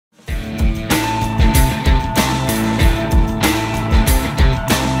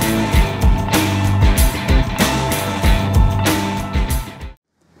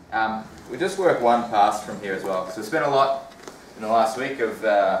just work one pass from here as well. So we spent a lot in the last week of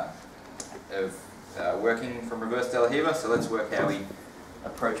working from reverse de la Riva, so let's work how we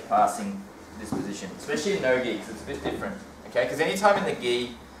approach passing this position, especially in no gi, because it's a bit different. Okay, because anytime in the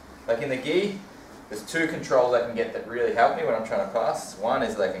gi, like in the gi, there's two controls I can get that really help me when I'm trying to pass. One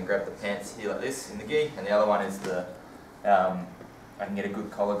is that I can grab the pants here like this in the gi, and the other one is the I can get a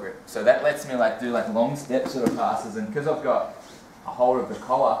good collar grip. So that lets me like do like long step sort of passes, and because I've got a hold of the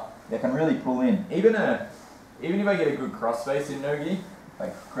collar, they can really pull in. Even if I get a good crossface in no gi,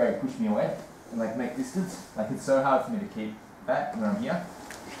 like Craig push me away and like make distance, like it's so hard for me to keep back when I'm here.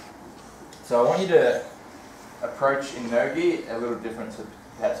 So I want you to approach in no gi a little different to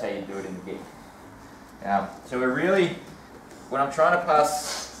perhaps how you do it in the gi. So we're really, when I'm trying to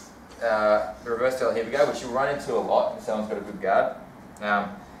pass the reverse de la Riva, which you'll run into a lot if someone's got a good guard,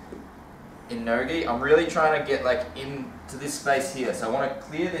 in no gi, I'm really trying to get like into this space here. So I want to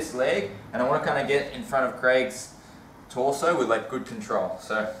clear this leg, and I want to kind of get in front of Craig's torso with like good control.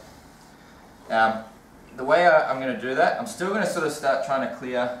 So the way I'm going to do that, I'm still going to sort of start trying to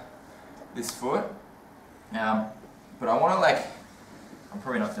clear this foot, but I want to like, I'm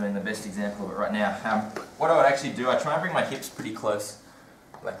probably not doing the best example of it right now. What I would actually do, I try and bring my hips pretty close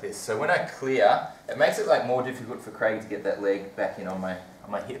like this. So when I clear, it makes it like more difficult for Craig to get that leg back in on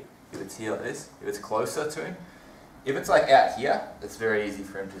my hip. If it's here like this, if it's closer to him. If it's like out here, it's very easy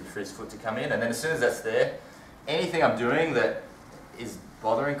for his foot to come in, and then as soon as that's there, anything I'm doing that is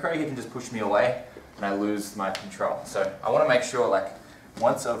bothering Craig, he can just push me away and I lose my control. So I want to make sure like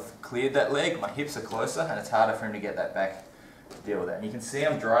once I've cleared that leg, my hips are closer and it's harder for him to get that back to deal with that. And you can see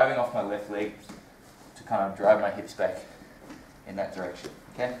I'm driving off my left leg to kind of drive my hips back in that direction.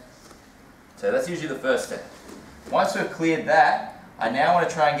 Okay? So that's usually the first step. Once we've cleared that, I now want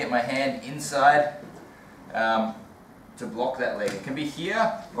to try and get my hand inside to block that leg. It can be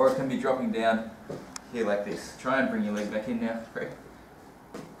here or it can be dropping down here like this. Try and bring your leg back in now, Craig.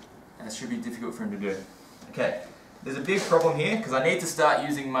 And it should be difficult for him to do. Okay, there's a big problem here because I need to start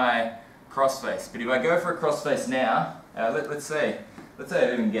using my crossface. But if I go for a crossface now, let's say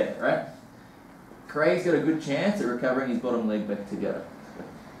I even get it, right? Craig's got a good chance at recovering his bottom leg back together.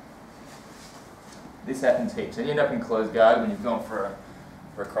 This happens heaps, and you end up in closed guard when you've gone for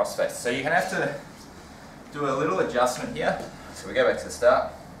a crossface. So you're going to have to do a little adjustment here. So we go back to the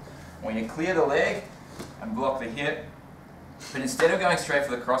start. When you clear the leg and block the hip, but instead of going straight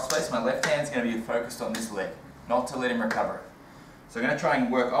for the crossface, my left hand's going to be focused on this leg, not to let him recover it. So I'm going to try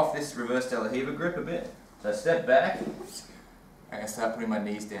and work off this reverse de la Riva grip a bit. So I step back, I'm going to start putting my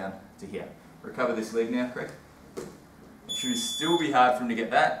knees down to here. Recover this leg now, Craig. It should still be hard for him to get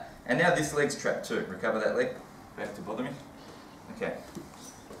that. And now this leg's trapped too. Recover that leg, back to bother me. Okay.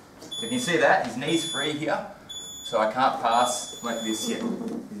 So you can see that, his knee's free here, so I can't pass like this yet.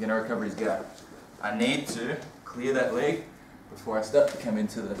 He's going to recover his guard. I need to clear that leg before I start to come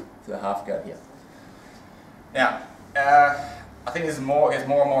into the half guard here. Now, I think this is more and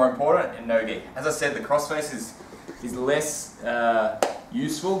more important in no gi. As I said, the crossface is less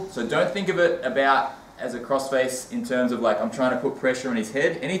useful, so don't think of it as a crossface in terms of like I'm trying to put pressure on his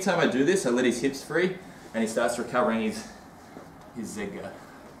head. Anytime I do this, I let his hips free and he starts recovering his Z guard.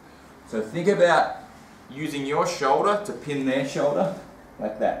 So think about using your shoulder to pin their shoulder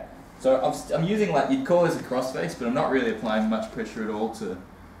like that. So I'm using, like, you'd call this a crossface, but I'm not really applying much pressure at all to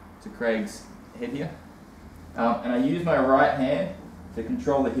Craig's head here. And I use my right hand to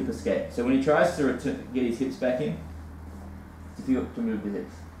control the hip escape. So when he tries to get his hips back in, it's difficult to move the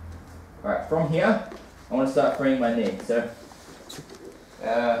hips. Alright, from here, I want to start freeing my knee. So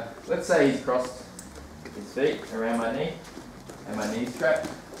let's say he's crossed his feet around my knee, and my knee's trapped.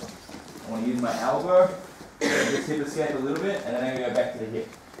 I want to use my elbow to just hip escape a little bit, and then I'm going to go back to the hip.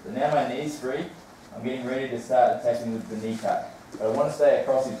 So now my knee's free, I'm getting ready to start attacking with the knee cut. But I want to stay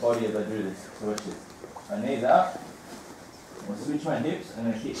across his body as I do this. So watch this. My knee's up, I'm going to switch my hips, and I'm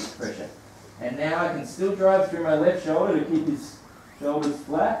going to keep this pressure. And now I can still drive through my left shoulder to keep his shoulders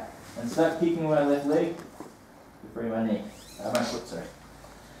flat, and start kicking my left leg to free my knee. My foot, sorry.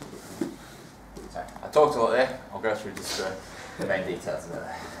 So, I talked a lot there, I'll go through just the main details of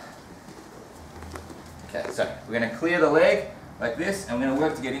that. Okay, so we're going to clear the leg like this, and we're going to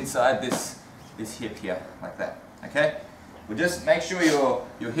work to get inside this hip here, like that. Okay? We'll just make sure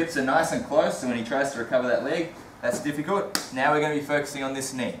your hips are nice and close, so when he tries to recover that leg, that's difficult. Now we're going to be focusing on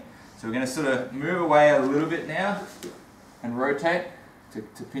this knee. So we're going to sort of move away a little bit now, and rotate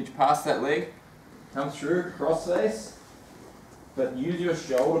to pinch past that leg. Come through, cross face, but use your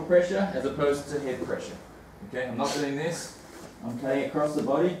shoulder pressure as opposed to head pressure. Okay, I'm not doing this. I'm cutting across the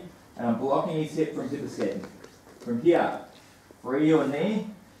body, and I'm blocking his hip from hip escaping. From here, free your knee,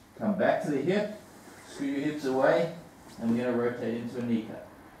 come back to the hip, screw your hips away, and we're going to rotate into a knee cut.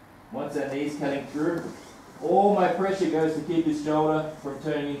 Once that knee's cutting through, all my pressure goes to keep his shoulder from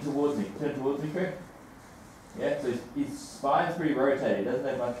turning in towards me. Turn towards me, Prix. Yeah, so his spine's pretty rotated, he doesn't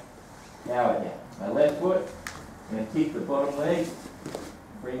have much power here. My left foot, I'm going to kick the bottom leg,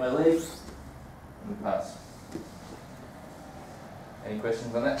 free my legs, and we pass. Any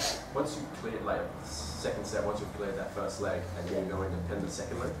questions on that? Once you've cleared, like, second step, once you've cleared that first leg, and then you go into pin the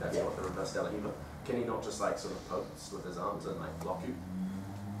second leg, that's what the reverse Hiva. Can he not just like sort of pose with his arms and like block you?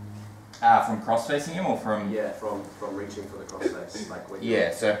 From cross-facing him or from? Yeah, from reaching for the cross-face. Like when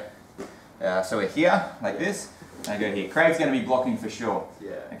yeah, so we're here, like this, and I go here. Craig's going to be blocking for sure.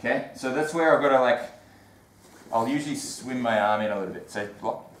 Yeah. Okay, so that's where I've got to like, I'll usually swim my arm in a little bit. So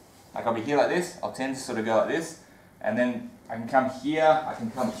block, like I'll be here like this, I'll tend to sort of go like this, and then I can come here, I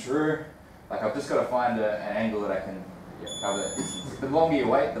can come through. Like I've just got to find an angle that I can cover. The longer you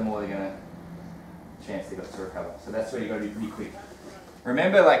wait, the more they're going to chance they got to recover. So that's where you got to be pretty quick.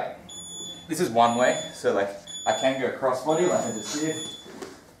 Remember, like, this is one way, so like I can go crossbody like I just did.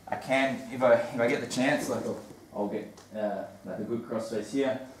 I can, if I get the chance, like I'll get like a good crossface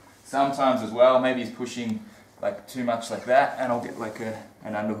here. Sometimes as well, maybe he's pushing like too much like that, and I'll get like an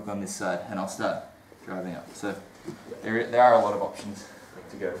underhook on this side, and I'll start driving up. So there are a lot of options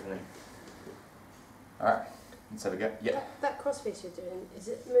to go from there. All right, let's have a go. Yeah. That crossface you're doing, is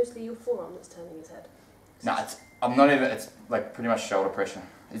it mostly your forearm that's turning his head? No, I'm not even. It's like pretty much shoulder pressure.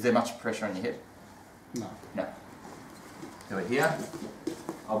 Is there much pressure on your hip? No. No. Do it here.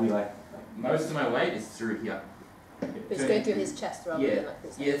 I'll be like most of my weight is through here. But it's going through his chest rather than like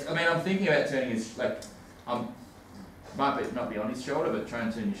this. Yeah. I mean, I'm thinking about turning his might not be on his shoulder, but try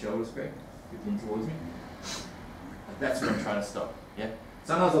and turn your shoulders quick, in towards me. That's what I'm trying to stop. Yeah.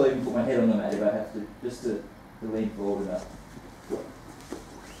 Sometimes I'll even put my head on the mat if I have to, just to lean forward enough.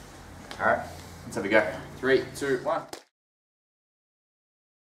 All right. Let's have a go. 3, 2, 1.